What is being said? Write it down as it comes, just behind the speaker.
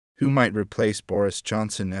Who might replace Boris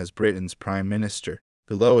Johnson as Britain's Prime Minister?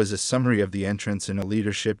 Below is a summary of the entrants in a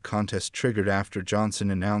leadership contest triggered after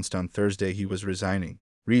Johnson announced on Thursday he was resigning.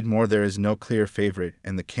 Read more. There is no clear favorite,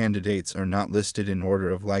 and the candidates are not listed in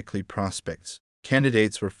order of likely prospects.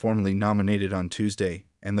 Candidates were formally nominated on Tuesday,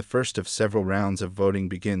 and the first of several rounds of voting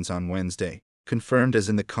begins on Wednesday. Confirmed as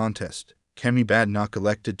in the contest, Kemi Badenoch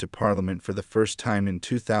elected to Parliament for the first time in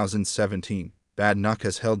 2017. Badenoch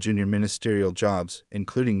has held junior ministerial jobs,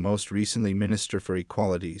 including most recently Minister for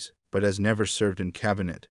Equalities, but has never served in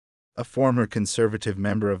cabinet. A former Conservative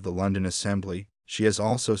member of the London Assembly, she has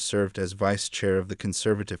also served as Vice Chair of the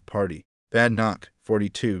Conservative Party. Badenoch,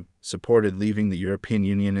 42, supported leaving the European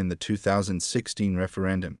Union in the 2016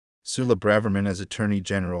 referendum. Suella Braverman as Attorney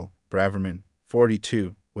General. Braverman,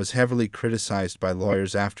 42, was heavily criticized by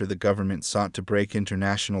lawyers after the government sought to break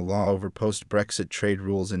international law over post-Brexit trade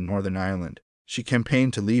rules in Northern Ireland. She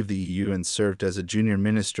campaigned to leave the EU and served as a junior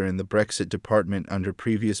minister in the Brexit department under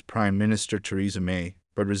previous Prime Minister Theresa May,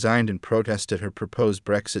 but resigned in protest at her proposed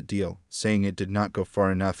Brexit deal, saying it did not go far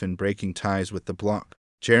enough in breaking ties with the bloc.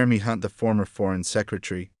 Jeremy Hunt, the former Foreign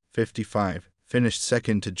Secretary, 55, finished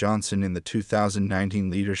second to Johnson in the 2019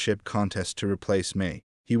 leadership contest to replace May.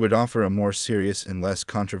 He would offer a more serious and less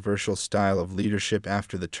controversial style of leadership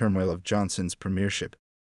after the turmoil of Johnson's premiership.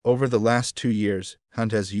 Over the last 2 years,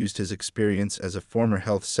 Hunt has used his experience as a former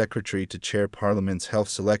Health Secretary to chair Parliament's Health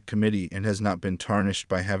Select Committee and has not been tarnished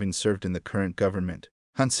by having served in the current government.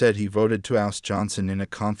 Hunt said he voted to oust Johnson in a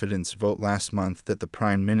confidence vote last month that the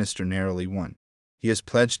Prime Minister narrowly won. He has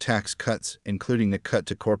pledged tax cuts, including a cut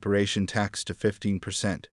to corporation tax to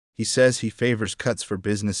 15%. He says he favors cuts for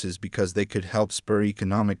businesses because they could help spur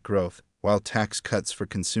economic growth, while tax cuts for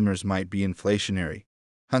consumers might be inflationary.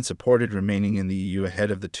 Hunt supported remaining in the EU ahead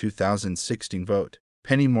of the 2016 vote.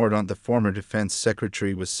 Penny Mordaunt, the former Defense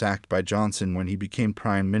Secretary, was sacked by Johnson when he became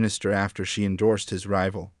Prime Minister after she endorsed his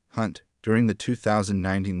rival, Hunt, during the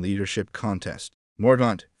 2019 leadership contest.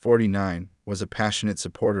 Mordaunt, 49, was a passionate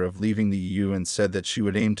supporter of leaving the EU and said that she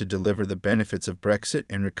would aim to deliver the benefits of Brexit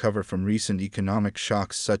and recover from recent economic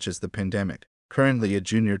shocks such as the pandemic. Currently a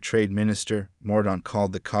junior trade minister, Mordaunt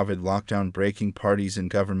called the COVID lockdown breaking parties in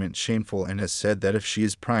government shameful and has said that if she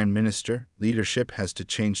is Prime Minister, leadership has to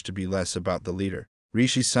change to be less about the leader.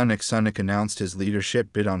 Rishi Sunak announced his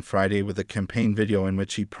leadership bid on Friday with a campaign video in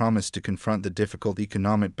which he promised to confront the difficult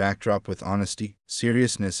economic backdrop with honesty,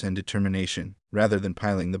 seriousness and determination, rather than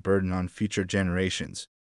piling the burden on future generations.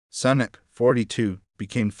 Sunak, 42,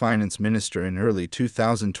 became finance minister in early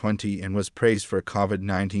 2020 and was praised for a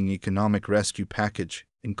COVID-19 economic rescue package,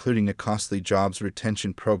 including a costly jobs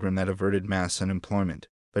retention program that averted mass unemployment.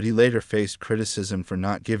 But he later faced criticism for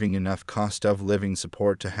not giving enough cost of living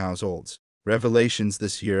support to households. Revelations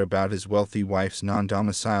this year about his wealthy wife's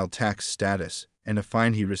non-domiciled tax status, and a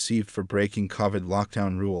fine he received for breaking COVID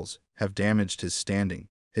lockdown rules, have damaged his standing.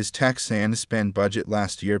 His tax and spend budget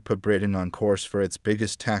last year put Britain on course for its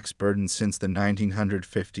biggest tax burden since the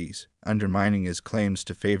 1950s, undermining his claims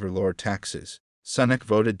to favor lower taxes. Sunak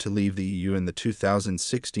voted to leave the EU in the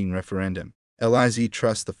 2016 referendum. Liz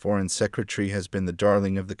Truss, the Foreign Secretary, has been the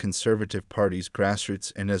darling of the Conservative Party's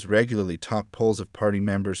grassroots and has regularly topped polls of party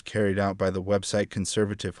members carried out by the website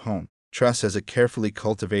Conservative Home. Truss has a carefully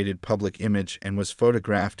cultivated public image and was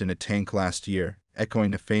photographed in a tank last year,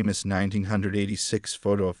 echoing a famous 1986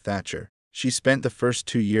 photo of Thatcher. She spent the first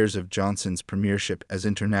 2 years of Johnson's premiership as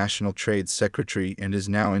International Trade Secretary and is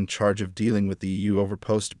now in charge of dealing with the EU over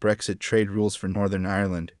post-Brexit trade rules for Northern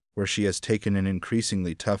Ireland, where she has taken an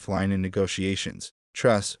increasingly tough line in negotiations.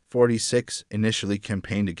 Truss, 46, initially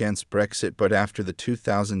campaigned against Brexit but after the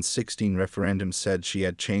 2016 referendum said she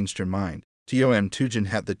had changed her mind. Tom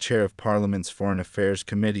Tugendhat, the chair of Parliament's Foreign Affairs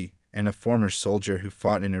Committee, and a former soldier who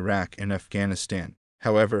fought in Iraq and Afghanistan.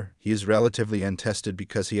 However, he is relatively untested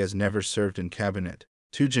because he has never served in cabinet.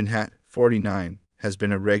 Tugendhat, 49, has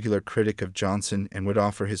been a regular critic of Johnson and would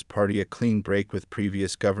offer his party a clean break with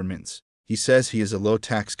previous governments. He says he is a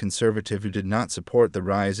low-tax conservative who did not support the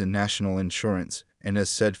rise in national insurance, and has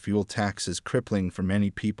said fuel tax is crippling for many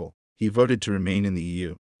people. He voted to remain in the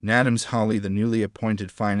EU. Nadams Hawley, the newly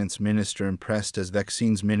appointed finance minister, impressed as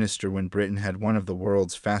vaccines minister when Britain had one of the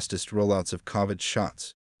world's fastest rollouts of COVID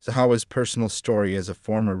shots. Zahawa's personal story as a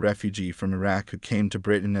former refugee from Iraq who came to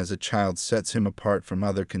Britain as a child sets him apart from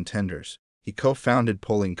other contenders. He co-founded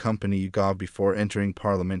polling company YouGov before entering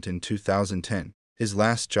Parliament in 2010. His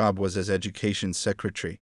last job was as Education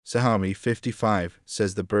Secretary. Zahawi, 55,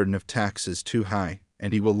 says the burden of tax is too high,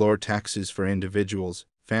 and he will lower taxes for individuals,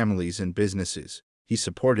 families and businesses. He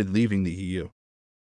supported leaving the EU.